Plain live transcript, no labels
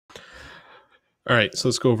All right, so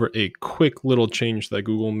let's go over a quick little change that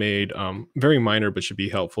Google made. Very minor, but should be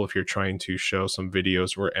helpful if you're trying to show some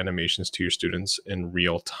videos or animations to your students in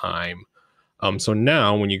real time. So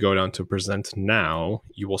now when you go down to present now,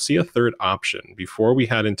 you will see a third option. Before we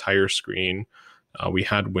had entire screen, we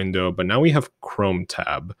had window, but now we have Chrome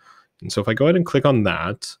tab. And so if I go ahead and click on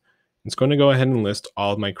that, it's going to go ahead and list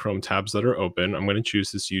all of my Chrome tabs that are open. I'm going to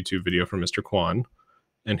choose this YouTube video from Mr. Kwan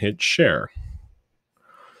and hit share.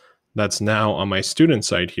 That's now on my student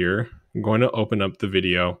side here. I'm going to open up the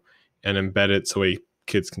video and embed it so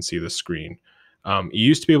kids can see the screen. You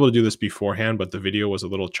used to be able to do this beforehand, but the video was a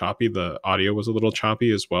little choppy. The audio was a little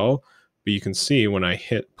choppy as well. But you can see when I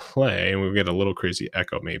hit play, and we get a little crazy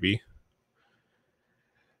echo maybe,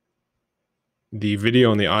 the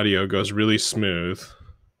video and the audio goes really smooth.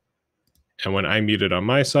 And when I mute it on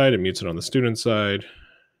my side, it mutes it on the student side.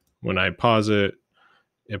 When I pause it,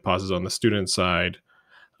 it pauses on the student side.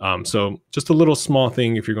 So just a little small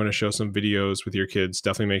thing, if you're going to show some videos with your kids,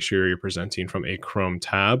 definitely make sure you're presenting from a Chrome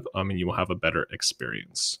tab and you will have a better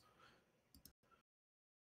experience.